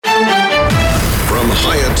From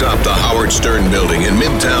high atop the Howard Stern building in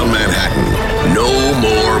Midtown Manhattan, no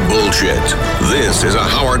more bullshit. This is a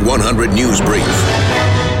Howard 100 News Brief.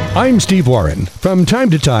 I'm Steve Warren. From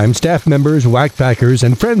time to time, staff members, whackpackers,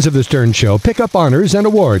 and friends of the Stern Show pick up honors and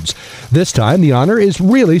awards. This time, the honor is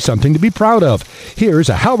really something to be proud of. Here's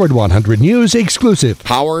a Howard 100 News exclusive.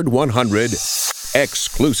 Howard 100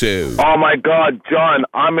 exclusive. Oh my God, John,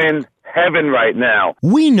 I'm in heaven right now.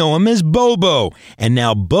 We know him as Bobo, and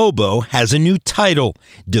now Bobo has a new title,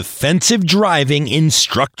 Defensive Driving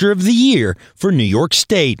Instructor of the Year for New York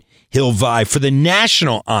State. He'll vie for the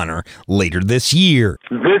national honor later this year.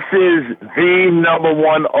 This is the number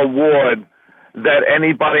one award that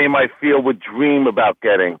anybody in my field would dream about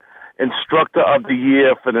getting. Instructor of the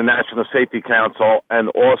Year for the National Safety Council, and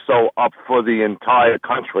also up for the entire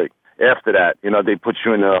country. After that, they put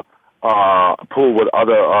you in a pool with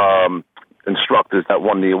other instructors that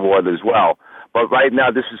won the award as well. But right now,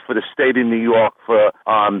 this is for the state of New York for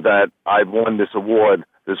that I've won this award,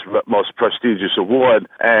 this most prestigious award,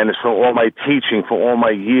 and it's for all my teaching, for all my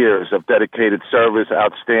years of dedicated service,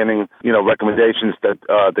 outstanding, recommendations that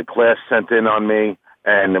the class sent in on me,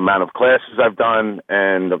 and the amount of classes I've done,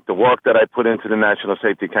 and the work that I put into the National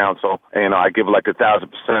Safety Council. And I give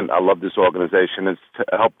 1,000%. I love this organization. It's to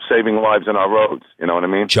help saving lives on our roads. You know what I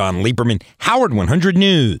mean? John Lieberman, Howard 100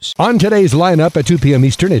 News. On today's lineup at 2 p.m.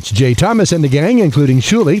 Eastern, it's Jay Thomas and the gang, including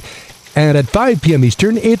Shuley. And at 5 p.m.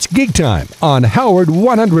 Eastern, it's Gig Time on Howard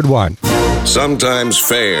 101. Sometimes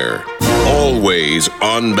fair, always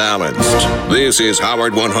unbalanced. This is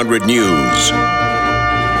Howard 100 News.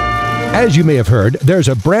 As you may have heard, there's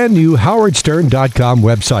a brand new howardstern.com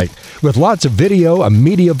website with lots of video, a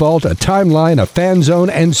media vault, a timeline, a fan zone,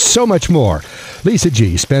 and so much more. Lisa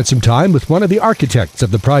G. spent some time with one of the architects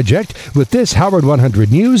of the project with this Howard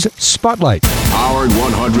 100 News Spotlight. Howard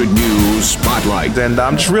 100 News Spotlight. And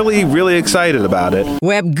I'm just really, really excited about it.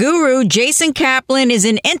 Web guru Jason Kaplan is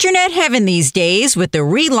in internet heaven these days with the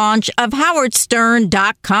relaunch of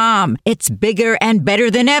howardstern.com. It's bigger and better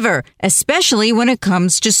than ever, especially when it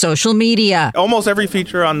comes to social media. Almost every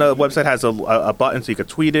feature on the website has a button so you can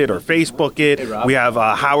tweet it or Facebook it. We have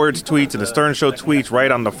Howard's tweets and the Stern Show tweets right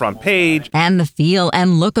on the front page. And the feel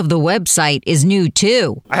and look of the website is new,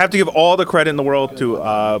 too. I have to give all the credit in the world to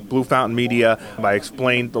Blue Fountain Media. I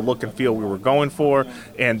explained the look and feel we were going for,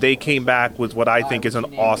 and they came back with what I think is an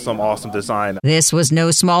awesome, awesome design. This was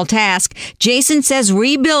no small task. Jason says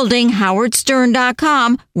rebuilding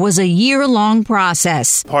howardstern.com was a year-long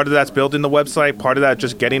process. Part of that's building the website, part of that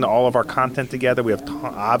just getting all of our content together. We have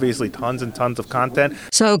obviously tons and tons of content.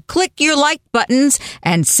 So click your like buttons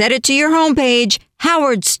and set it to your homepage.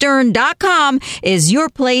 howardstern.com is your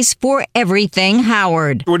place for everything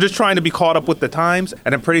Howard. We're just trying to be caught up with the times,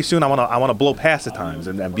 and then pretty soon I want to blow past the times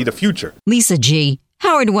and be the future. Lisa G.,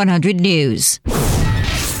 Howard 100 News.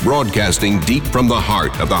 Broadcasting deep from the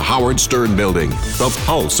heart of the Howard Stern building, the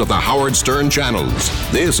pulse of the Howard Stern channels.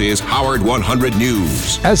 This is Howard 100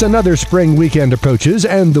 News. As another spring weekend approaches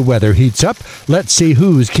and the weather heats up, let's see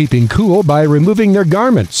who's keeping cool by removing their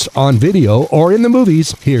garments on video or in the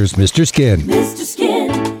movies. Here's Mr. Skin. Mr. Skin,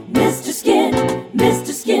 Mr. Skin,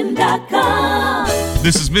 MrSkin.com.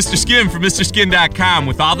 This is Mr. Skin from MrSkin.com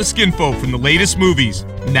with all the skin folk from the latest movies.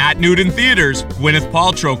 Not nude in theaters, Gwyneth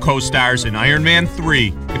Paltrow co-stars in Iron Man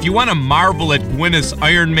 3. If you want to marvel at Gwyneth's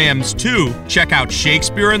Iron Man's 2, check out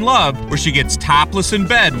Shakespeare in Love, where she gets topless in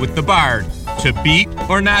bed with the bard. To beat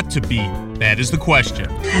or not to beat? That is the question.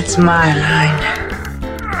 That's my line.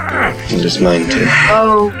 It is mine too.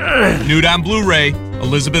 Oh. Nude on Blu-ray,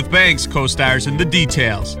 Elizabeth Banks co-stars in The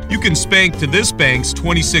Details. You can spank to this Banks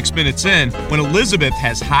 26 minutes in when Elizabeth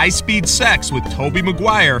has high-speed sex with Tobey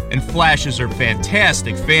Maguire and flashes her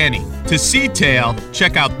fantastic fanny. To see Tale,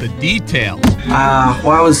 check out The Details.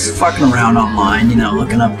 Well, I was fucking around online,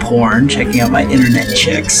 looking up porn, checking out my internet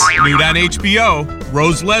chicks. Nude on HBO,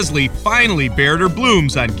 Rose Leslie finally bared her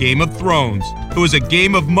blooms on Game of Thrones. It was a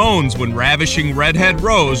game of moans when ravishing redhead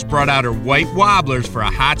Rose brought out her white wobblers for a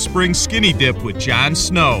hot spring skinny dip with Jon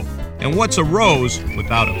Snow. And what's a rose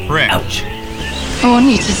without a prick? Ouch. I want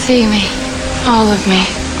you to see me. All of me.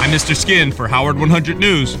 I'm Mr. Skin for Howard 100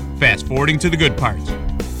 News, fast forwarding to the good parts.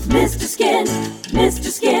 Mr. Skin, Mr.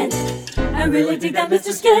 Skin, I really dig that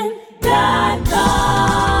Mr. Skin.com.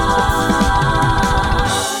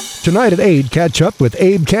 Tonight at 8, catch up with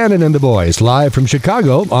Abe Cannon and the boys, live from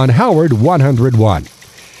Chicago on Howard 101.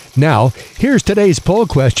 Now, here's today's poll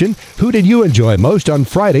question. Who did you enjoy most on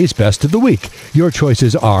Friday's Best of the Week? Your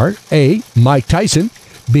choices are A, Mike Tyson,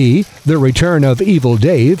 B, The Return of Evil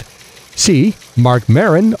Dave, C, Mark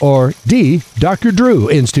Maron, or D, Dr. Drew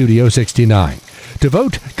in Studio 69. To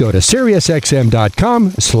vote, go to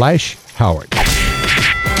SiriusXM.com/Howard.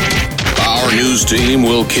 Our news team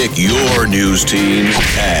will kick your news team's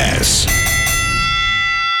ass.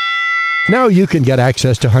 Now you can get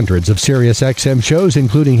access to hundreds of SiriusXM shows,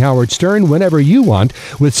 including Howard Stern, whenever you want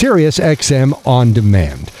with SiriusXM On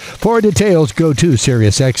Demand. For details, go to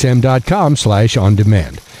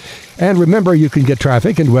SiriusXM.com/on-demand. And remember, you can get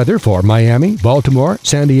traffic and weather for Miami, Baltimore,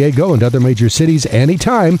 San Diego, and other major cities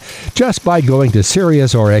anytime just by going to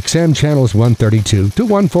Sirius or XM channels 132 to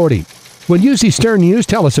 140. When you see Stern News,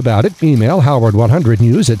 tell us about it. Email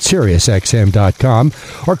howard100news@SiriusXM.com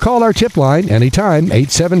or call our tip line anytime,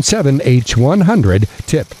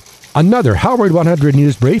 877-H100-TIP. Another Howard 100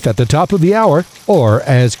 News brief at the top of the hour, or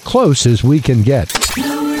as close as we can get.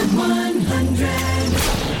 Howard 100.